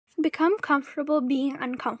Become comfortable being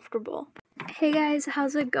uncomfortable. Hey guys,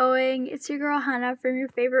 how's it going? It's your girl Hannah from your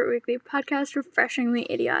favorite weekly podcast, Refreshingly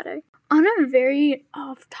Idiotic. On a very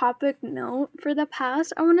off-topic note, for the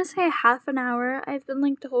past, I want to say half an hour, I've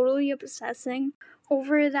been totally obsessing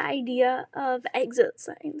over the idea of exit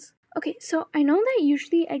signs. Okay, so I know that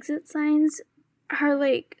usually exit signs are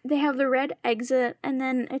they have the red exit and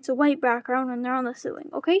then it's a white background and they're on the ceiling,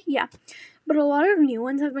 okay? Yeah. But a lot of new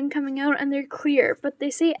ones have been coming out and they're clear, but they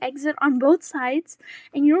say exit on both sides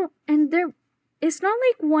and it's not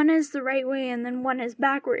one is the right way and then one is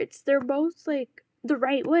backwards. They're both the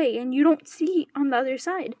right way and you don't see on the other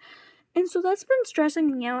side. And so that's been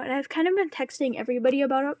stressing me out and I've kind of been texting everybody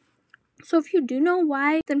about it. So if you do know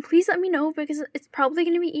why, then please let me know because it's probably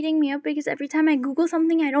going to be eating me up because every time I Google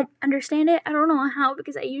something, I don't understand it. I don't know how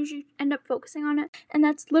because I usually end up focusing on it. And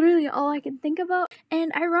that's literally all I can think about.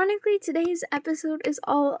 And ironically, today's episode is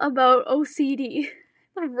all about OCD.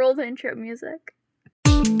 Roll the intro music.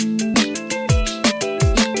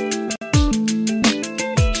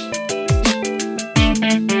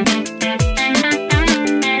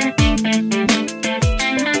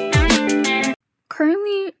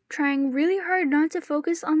 Currently trying really hard not to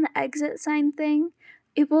focus on the exit sign thing.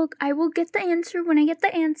 I will get the answer when I get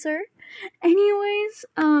the answer. Anyways,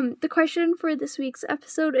 the question for this week's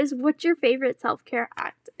episode is what your favorite self-care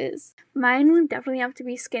act is. Mine would definitely have to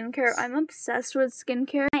be skincare. I'm obsessed with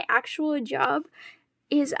skincare. My actual job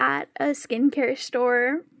is at a skincare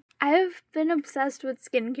store. I've been obsessed with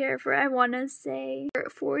skincare for, I want to say,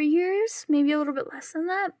 4 years, maybe a little bit less than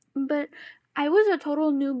that, but I was a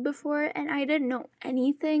total noob before and I didn't know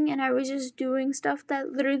anything and I was just doing stuff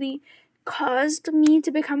that literally caused me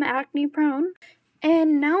to become acne prone.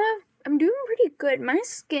 And now I'm doing pretty good. My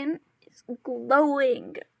skin is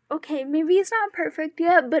glowing. Okay, maybe it's not perfect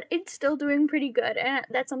yet, but it's still doing pretty good and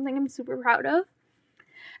that's something I'm super proud of.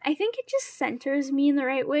 I think it just centers me in the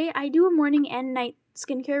right way. I do a morning and night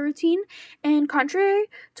skincare routine and contrary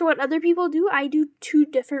to what other people do, I do 2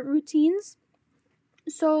 different routines.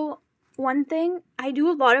 So one thing, I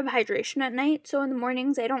do a lot of hydration at night, so in the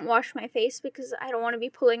mornings I don't wash my face because I don't want to be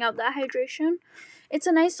pulling out that hydration. It's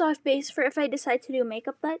a nice soft base for if I decide to do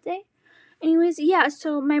makeup that day. Anyways, yeah,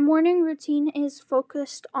 so my morning routine is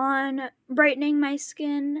focused on brightening my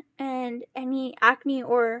skin and any acne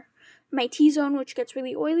or my T-zone, which gets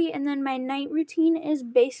really oily, and then my night routine is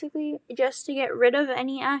basically just to get rid of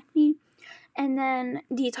any acne and then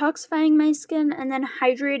detoxifying my skin and then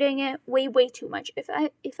hydrating it way too much. If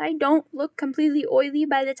I don't look completely oily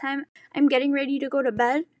by the time I'm getting ready to go to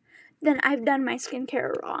bed, then I've done my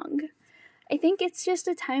skincare wrong. I think it's just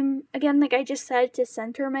a time, again, like I just said, to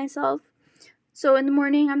center myself. So in the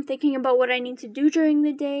morning, I'm thinking about what I need to do during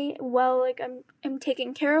the day while I'm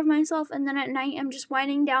taking care of myself. And then at night, I'm just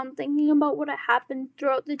winding down, thinking about what happened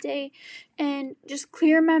throughout the day and just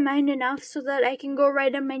clear my mind enough so that I can go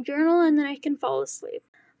write in my journal and then I can fall asleep.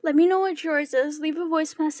 Let me know what yours is. Leave a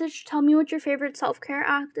voice message. Tell me what your favorite self-care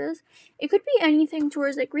act is. It could be anything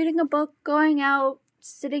towards reading a book, going out,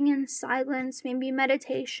 sitting in silence, maybe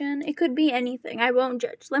meditation. It could be anything. I won't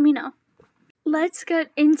judge. Let me know. Let's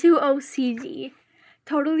get into OCD.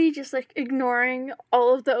 Totally just ignoring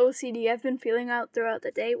all of the OCD I've been feeling out throughout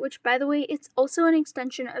the day, which by the way, it's also an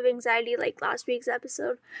extension of anxiety like last week's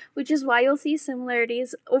episode, which is why you'll see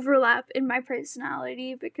similarities overlap in my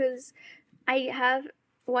personality because I have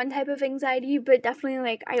one type of anxiety, but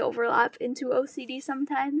definitely I overlap into OCD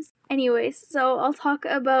sometimes. Anyways, so I'll talk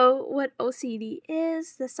about what OCD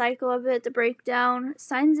is, the cycle of it, the breakdown,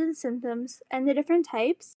 signs and symptoms, and the different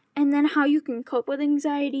types, and then how you can cope with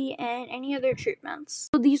anxiety and any other treatments.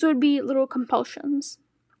 So these would be little compulsions.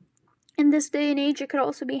 In this day and age, it could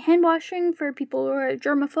also be hand washing for people who are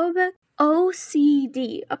germophobic.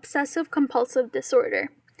 OCD, obsessive compulsive disorder.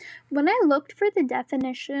 When I looked for the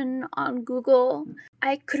definition on Google,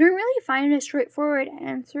 I couldn't really find a straightforward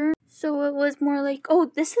answer. So it was more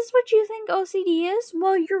oh, this is what you think OCD is?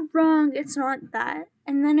 Well, you're wrong. It's not that.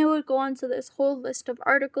 And then it would go on to this whole list of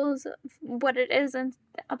articles of what it is and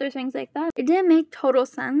other things like that. It didn't make total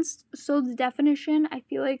sense. So the definition I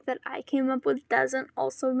feel that I came up with doesn't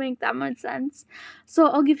also make that much sense. So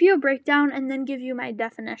I'll give you a breakdown and then give you my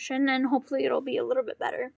definition and hopefully it'll be a little bit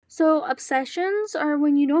better. So obsessions are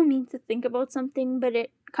when you don't mean to think about something but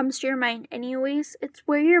it comes to your mind anyways. It's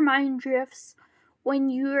where your mind drifts when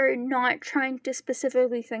you're not trying to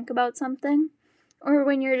specifically think about something. Or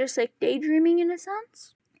when you're just daydreaming in a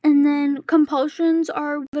sense. And then compulsions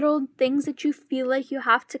are little things that you feel you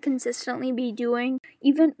have to consistently be doing,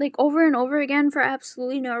 even over and over again for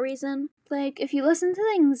absolutely no reason. If you listen to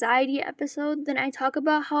the anxiety episode, then I talk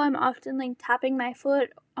about how I'm often tapping my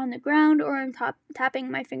foot on the ground, or I'm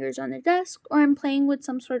tapping my fingers on the desk, or I'm playing with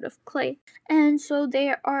some sort of clay. And so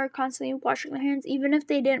they are constantly washing their hands. Even if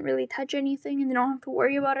they didn't really touch anything and they don't have to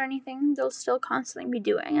worry about anything, they'll still constantly be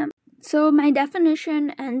doing it. So my definition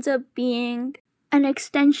ends up being an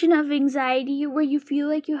extension of anxiety where you feel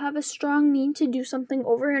like you have a strong need to do something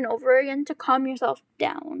over and over again to calm yourself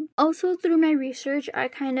down. Also, through my research, I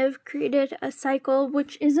kind of created a cycle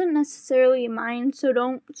which isn't necessarily mine, so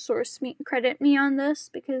don't credit me on this,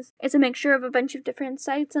 because it's a mixture of a bunch of different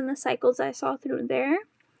sites and the cycles I saw through there.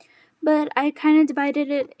 But I kind of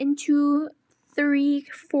divided it into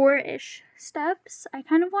 4-ish steps. I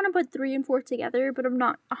kind of want to put 3 and 4 together, but I'm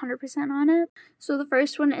not 100% on it. So the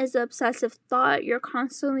first one is obsessive thought. You're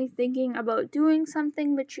constantly thinking about doing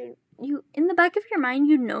something, but you in the back of your mind,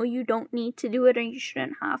 you know you don't need to do it or you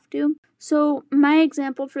shouldn't have to. So my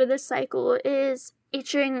example for this cycle is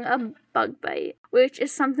itching a bug bite, which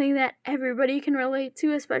is something that everybody can relate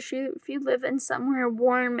to, especially if you live in somewhere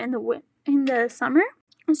warm in the summer.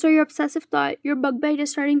 So your obsessive thought, your bug bite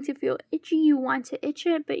is starting to feel itchy, you want to itch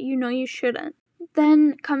it, but you know you shouldn't.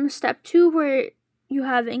 Then comes step 2, where you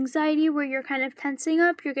have anxiety, where you're kind of tensing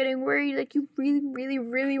up, you're getting worried, like you really, really,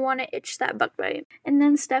 really want to itch that bug bite. And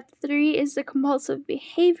then step 3 is the compulsive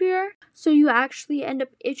behavior, so you actually end up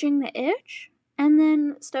itching the itch. And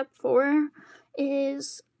then step 4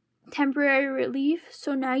 is temporary relief,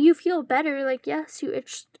 so now you feel better, like yes, you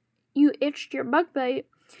itched your bug bite,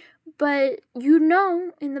 but you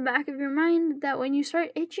know in the back of your mind that when you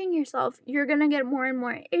start itching yourself, you're gonna get more and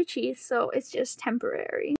more itchy, so it's just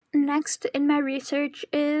temporary. Next in my research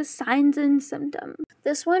is signs and symptoms.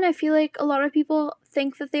 This one, I feel like a lot of people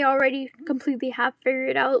think that they already completely have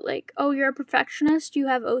figured out, like, oh, you're a perfectionist, you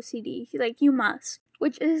have OCD, like you must,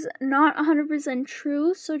 which is not 100%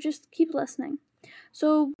 true, so just keep listening.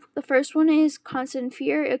 So the first one is constant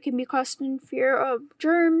fear. It can be constant fear of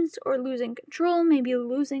germs or losing control, maybe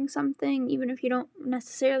losing something even if you don't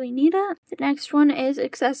necessarily need it. The next one is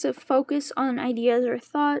excessive focus on ideas or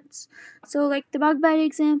thoughts. So like the bug bite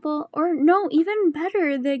example, or no, even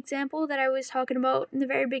better, the example that I was talking about in the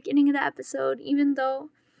very beginning of the episode, even though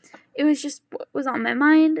it was just what was on my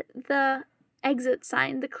mind, the exit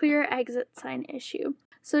sign, the clear exit sign issue.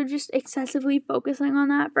 So just excessively focusing on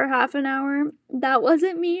that for half an hour. That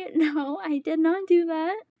wasn't me. No, I did not do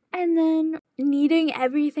that. And then needing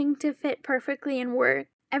everything to fit perfectly and work.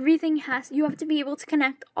 You have to be able to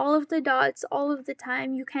connect all of the dots all of the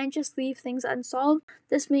time. You can't just leave things unsolved.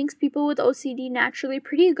 This makes people with OCD naturally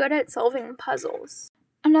pretty good at solving puzzles.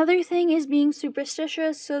 Another thing is being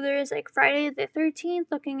superstitious. So there is like Friday the 13th,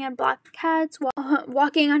 looking at black cats,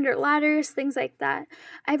 walking under ladders, things like that.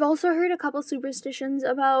 I've also heard a couple superstitions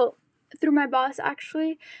through my boss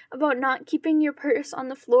actually, about not keeping your purse on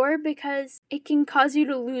the floor because it can cause you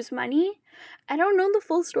to lose money. I don't know the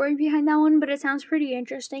full story behind that one, but it sounds pretty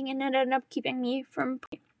interesting, and it ended up keeping me from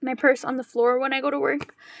my purse on the floor when I go to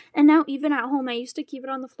work. And now even at home, I used to keep it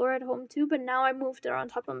on the floor at home too, but now I moved it on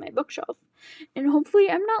top of my bookshelf. And hopefully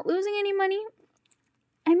I'm not losing any money.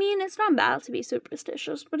 I mean, it's not bad to be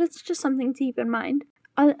superstitious, but it's just something to keep in mind.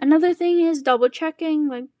 Another thing is double checking,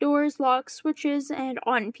 like doors, locks, switches, and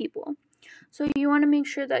on people. So you want to make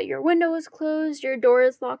sure that your window is closed, your door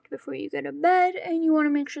is locked before you go to bed, and you want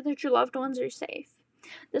to make sure that your loved ones are safe.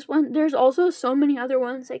 There's also so many other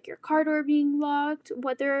ones, like your car door being locked,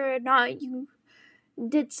 whether or not you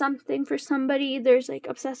did something for somebody. There's like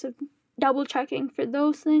obsessive double checking for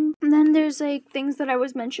those things. And then there's like things that I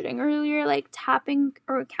was mentioning earlier, like tapping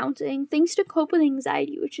or counting, things to cope with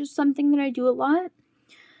anxiety, which is something that I do a lot.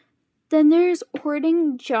 Then there's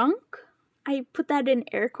hoarding junk. I put that in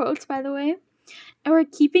air quotes, by the way. Or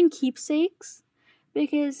keeping keepsakes,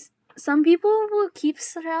 because some people will keep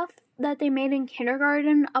stuff that they made in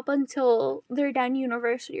kindergarten up until they're done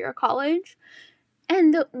university or college,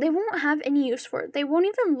 and they won't have any use for it. They won't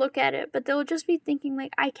even look at it, but they'll just be thinking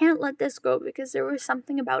like, I can't let this go because there was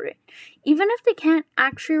something about it, even if they can't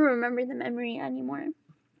actually remember the memory anymore.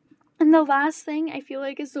 And the last thing I feel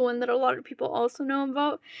like is the one that a lot of people also know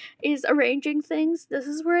about is arranging things. This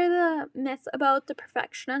is where the myth about the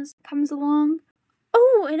perfectionist comes along.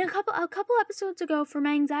 Oh, and a couple episodes ago for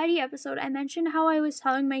my anxiety episode, I mentioned how I was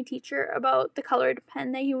telling my teacher about the colored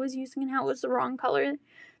pen that he was using and how it was the wrong color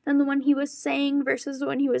than the one he was saying versus the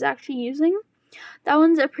one he was actually using. That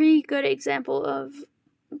one's a pretty good example of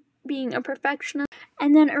being a perfectionist.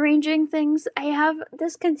 And then arranging things, I have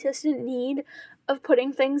this consistent need of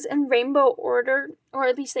putting things in rainbow order, or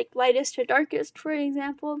at least like lightest to darkest, for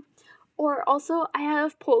example. Or also, I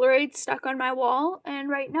have Polaroids stuck on my wall, and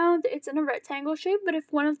right now it's in a rectangle shape, but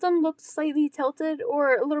if one of them looks slightly tilted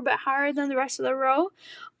or a little bit higher than the rest of the row,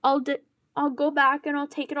 I'll I'll go back and I'll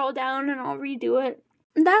take it all down and I'll redo it.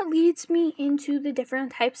 That leads me into the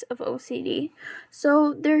different types of OCD.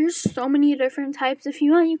 So there's so many different types. If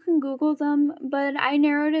you want, you can Google them, but I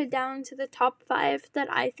narrowed it down to the top 5 that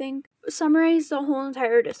I think summarize the whole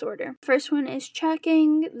entire disorder. First one is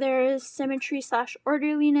checking. There's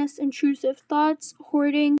symmetry/orderliness, intrusive thoughts,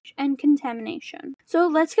 hoarding, and contamination. So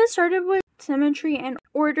let's get started with symmetry and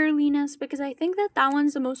orderliness, because I think that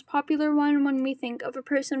one's the most popular one when we think of a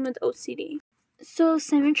person with OCD. So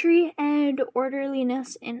symmetry and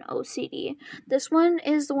orderliness in OCD. This one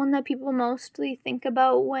is the one that people mostly think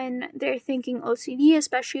about when they're thinking OCD,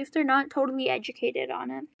 especially if they're not totally educated on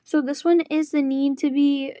it. So this one is the need to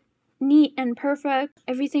be neat and perfect.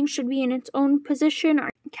 Everything should be in its own position or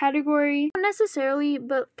category. Not necessarily,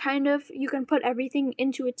 but kind of, you can put everything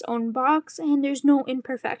into its own box and there's no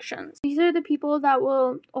imperfections. These are the people that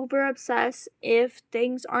will over obsess if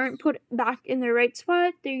things aren't put back in their right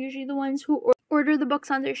spot. They're usually the ones who order the books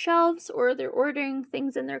on their shelves, or they're ordering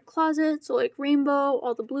things in their closet, so like rainbow,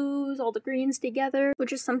 all the blues, all the greens together,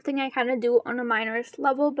 which is something I kind of do on a minorist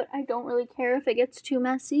level, but I don't really care if it gets too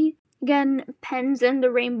messy. Again, pens in the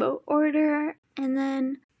rainbow order, and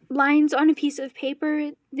then lines on a piece of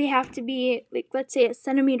paper, they have to be, like, let's say a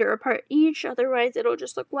centimeter apart each, otherwise it'll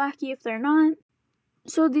just look wacky if they're not.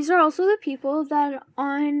 So these are also the people that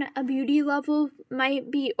on a beauty level might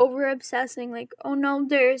be over obsessing, like, oh no,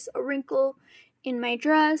 there's a wrinkle in my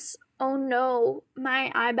dress, oh no,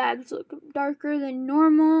 my eye bags look darker than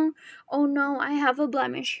normal, oh no, I have a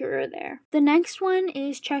blemish here or there. The next one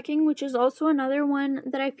is checking, which is also another one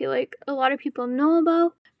that I feel like a lot of people know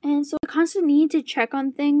about, and so the constant need to check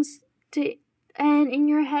on things, and in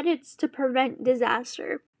your head it's to prevent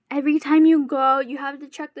disaster. Every time you go out, you have to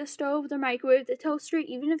check the stove, the microwave, the toaster,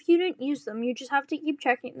 even if you didn't use them. You just have to keep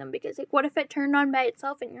checking them, because, like, what if it turned on by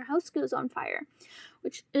itself and your house goes on fire?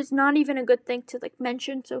 Which is not even a good thing to, like,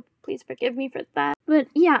 mention, so please forgive me for that. But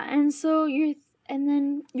yeah, and so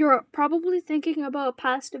then you're probably thinking about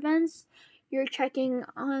past events. You're checking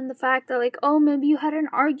on the fact that, like, oh, maybe you had an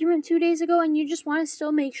argument 2 days ago and you just want to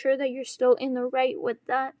still make sure that you're still in the right with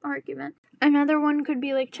that argument. Another one could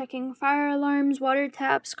be like checking fire alarms, water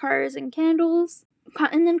taps, cars, and candles.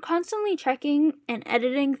 And then constantly checking and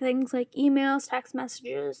editing things like emails, text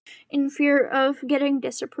messages, in fear of getting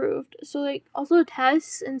disapproved. So, like, also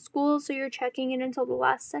tests in school, so you're checking it until the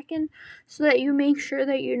last second so that you make sure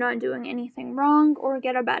that you're not doing anything wrong or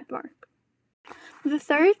get a bad mark. The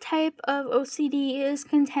third type of OCD is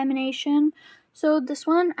contamination. So this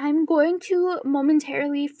one, I'm going to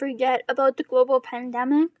momentarily forget about the global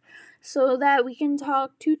pandemic so that we can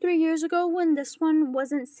talk 2-3 years ago when this one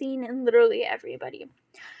wasn't seen in literally everybody.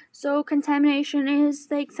 So contamination is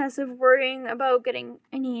the excessive worrying about getting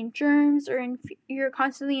any germs, or you're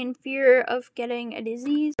constantly in fear of getting a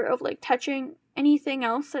disease, or of, like, touching anything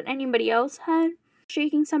else that anybody else had,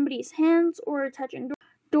 shaking somebody's hands, or touching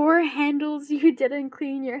door handles you didn't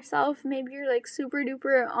clean yourself. Maybe you're, like, super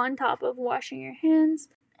duper on top of washing your hands,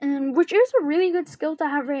 and which is a really good skill to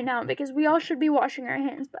have right now, because we all should be washing our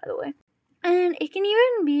hands, by the way. And it can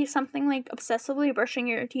even be something like obsessively brushing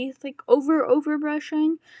your teeth, like over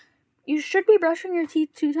brushing. You should be brushing your teeth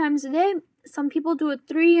 2 times a day. Some people do it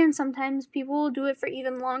 3, and sometimes people do it for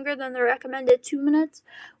even longer than the recommended 2 minutes,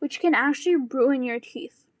 which can actually ruin your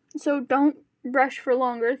teeth. So don't brush for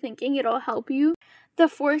longer thinking it'll help you. The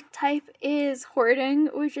fourth type is hoarding,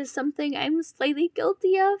 which is something I'm slightly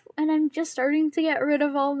guilty of, and I'm just starting to get rid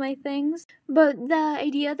of all my things. But the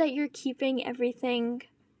idea that you're keeping everything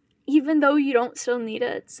even though you don't still need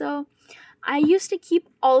it. So I used to keep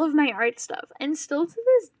all of my art stuff, and still to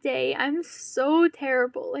this day, I'm so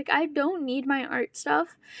terrible. Like, I don't need my art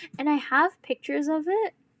stuff, and I have pictures of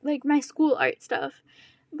it, like my school art stuff,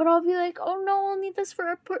 but I'll be like, oh no, I'll need this for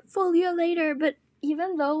a portfolio later. But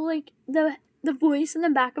even though, like, the voice in the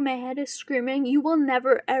back of my head is screaming, you will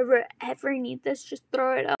never, ever, ever need this, just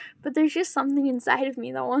throw it up. But there's just something inside of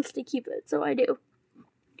me that wants to keep it, so I do.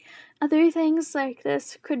 Other things like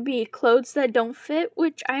this could be clothes that don't fit,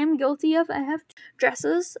 which I am guilty of. I have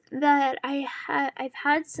dresses that I've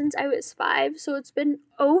had since I was 5, so it's been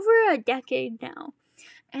over a decade now.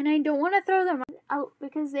 And I don't want to throw them out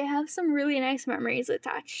because they have some really nice memories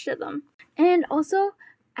attached to them. And also,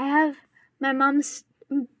 I have my mom's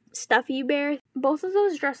stuffy bear. Both of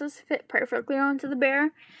those dresses fit perfectly onto the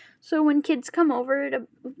bear. So when kids come over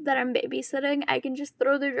that I'm babysitting, I can just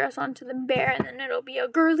throw the dress onto the bear, and then it'll be a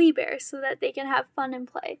girly bear so that they can have fun and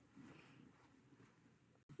play.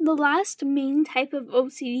 The last main type of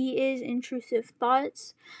OCD is intrusive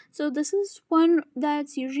thoughts. So this is one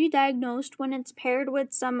that's usually diagnosed when it's paired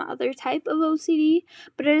with some other type of OCD,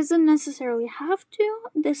 but it doesn't necessarily have to.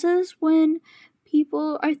 This is when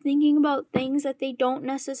people are thinking about things that they don't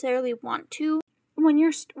necessarily want to. When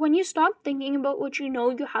you stop thinking about what you know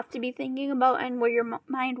you have to be thinking about and where your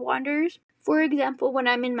mind wanders. For example, when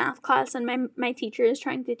I'm in math class and my teacher is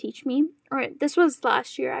trying to teach me, or this was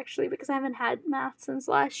last year actually, because I haven't had math since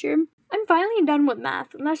last year. I'm finally done with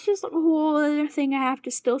math, and that's just a whole other thing I have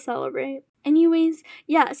to still celebrate. Anyways,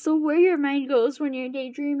 yeah, so where your mind goes when you're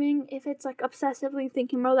daydreaming, if it's like obsessively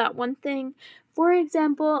thinking about that one thing, for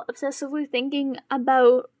example, obsessively thinking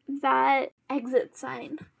about that exit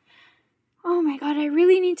sign. Oh my god, I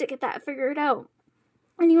really need to get that figured out.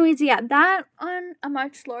 Anyways, yeah, that on a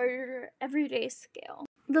much larger everyday scale.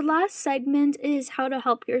 The last segment is how to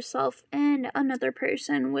help yourself and another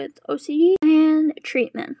person with OCD and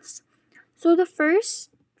treatments. So the first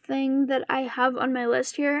thing that I have on my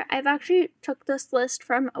list here, I've actually took this list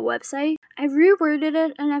from a website. I've reworded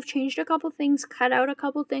it and I've changed a couple things, cut out a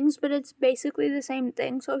couple things, but it's basically the same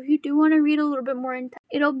thing. So if you do want to read a little bit more into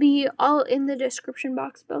it, it'll be all in the description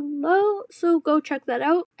box below. So go check that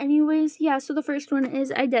out. Anyways, yeah, so the first one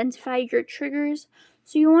is identify your triggers.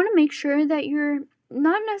 So you want to make sure that you're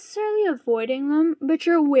not necessarily avoiding them, but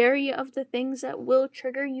you're wary of the things that will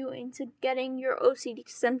trigger you into getting your OCD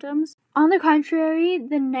symptoms. On the contrary,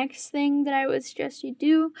 the next thing that I would suggest you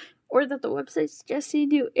do, or that the website suggests you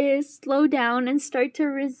do, is slow down and start to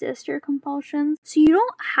resist your compulsions. So you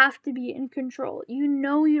don't have to be in control. You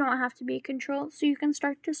know you don't have to be in control, so you can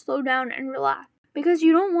start to slow down and relax. Because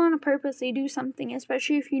you don't want to purposely do something,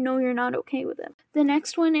 especially if you know you're not okay with it. The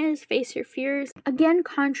next one is face your fears. Again,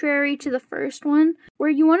 contrary to the first one, where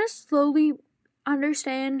you want to slowly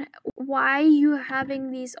understand why you're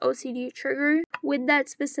having these OCD triggers with that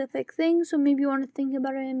specific thing. So maybe you want to think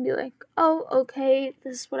about it and be like, oh, okay,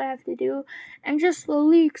 this is what I have to do. And just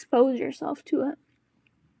slowly expose yourself to it.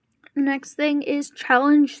 The next thing is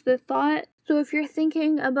challenge the thought. So if you're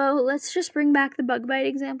thinking about, let's just bring back the bug bite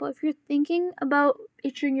example. If you're thinking about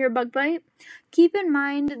itching your bug bite, keep in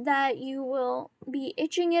mind that you will be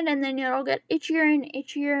itching it and then it'll get itchier and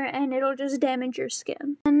itchier and it'll just damage your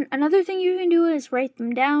skin. And another thing you can do is write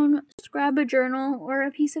them down. Just grab a journal or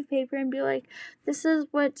a piece of paper and be like, this is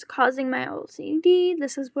what's causing my OCD,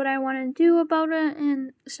 this is what I want to do about it,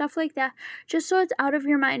 and stuff like that. Just so it's out of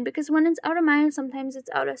your mind, because when it's out of mind, sometimes it's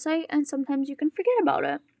out of sight and sometimes you can forget about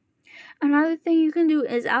it. Another thing you can do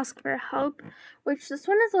is ask for help, which this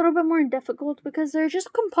one is a little bit more difficult because they're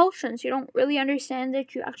just compulsions. You don't really understand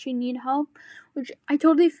that you actually need help, which I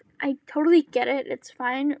totally get it. It's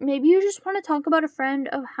fine. Maybe you just want to talk about a friend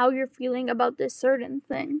of how you're feeling about this certain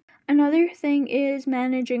thing. Another thing is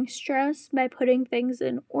managing stress by putting things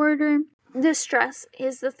in order. The stress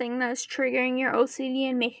is the thing that's triggering your OCD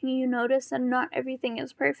and making you notice that not everything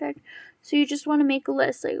is perfect. So you just want to make a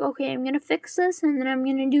list, like, okay, I'm going to fix this, and then I'm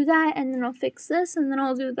going to do that, and then I'll fix this, and then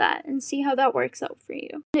I'll do that, and see how that works out for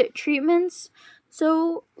you. Treatments.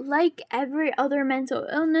 So, like every other mental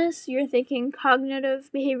illness, you're thinking cognitive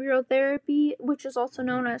behavioral therapy, which is also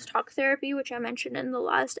known as talk therapy, which I mentioned in the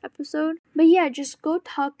last episode. But yeah, just go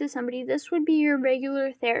talk to somebody. This would be your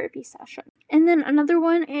regular therapy session. And then another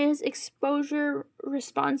one is exposure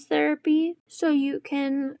response therapy. So you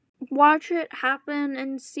can watch it happen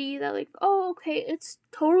and see that, like, oh, okay, it's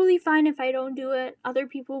totally fine if I don't do it. Other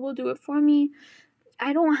people will do it for me.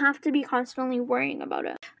 I don't have to be constantly worrying about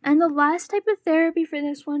it. And the last type of therapy for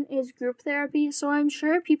this one is group therapy. So I'm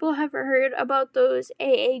sure people have heard about those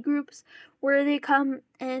AA groups where they come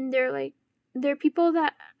and they're people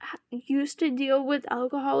that used to deal with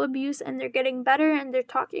alcohol abuse and they're getting better and they're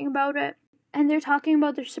talking about it. And they're talking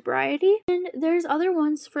about their sobriety. And there's other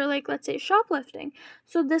ones for, like, let's say shoplifting.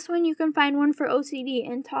 So this one, you can find one for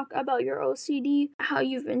OCD and talk about your OCD, how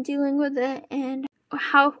you've been dealing with it, and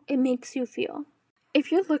how it makes you feel. If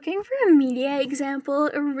you're looking for a media example,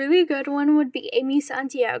 a really good one would be Amy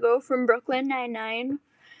Santiago from Brooklyn Nine-Nine.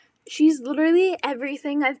 She's literally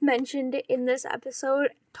everything I've mentioned in this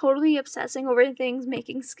episode, totally obsessing over things,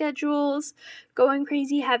 making schedules, going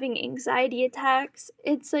crazy, having anxiety attacks.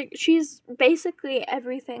 It's like she's basically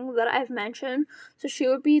everything that I've mentioned, so she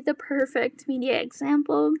would be the perfect media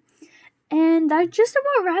example. And that just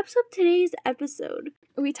about wraps up today's episode.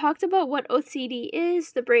 We talked about what OCD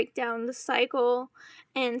is, the breakdown, the cycle,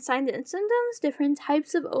 and signs and symptoms, different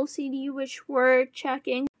types of OCD, which were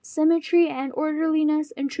checking symmetry and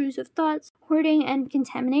orderliness, intrusive thoughts, hoarding, and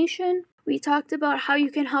contamination. We talked about how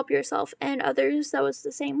you can help yourself and others. That was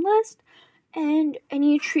the same list. and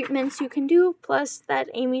any treatments you can do, plus that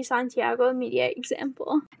Amy Santiago immediate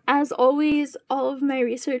example. As always, all of my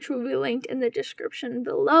research will be linked in the description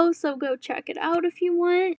below, so go check it out if you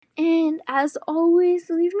want. And as always,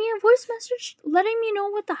 leave me a voice message letting me know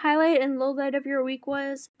what the highlight and lowlight of your week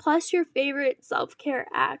was, plus your favorite self-care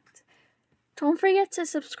act. Don't forget to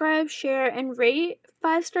subscribe, share, and rate.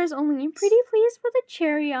 5 stars only, pretty please, with a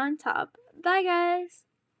cherry on top. Bye guys!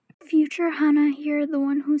 Future Hannah here, the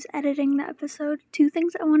one who's editing the episode. 2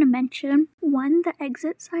 things I want to mention. 1, the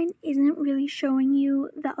exit sign isn't really showing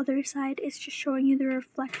you the other side, it's just showing you the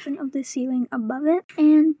reflection of the ceiling above it.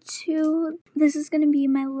 And 2, this is going to be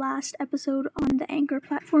my last episode on the Anchor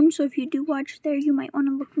platform, so if you do watch there, you might want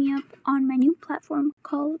to look me up on my new platform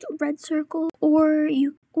called Red Circle, or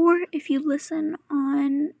if you listen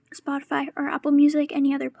on Spotify or Apple Music,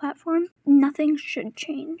 any other platform. Nothing should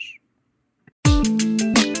change.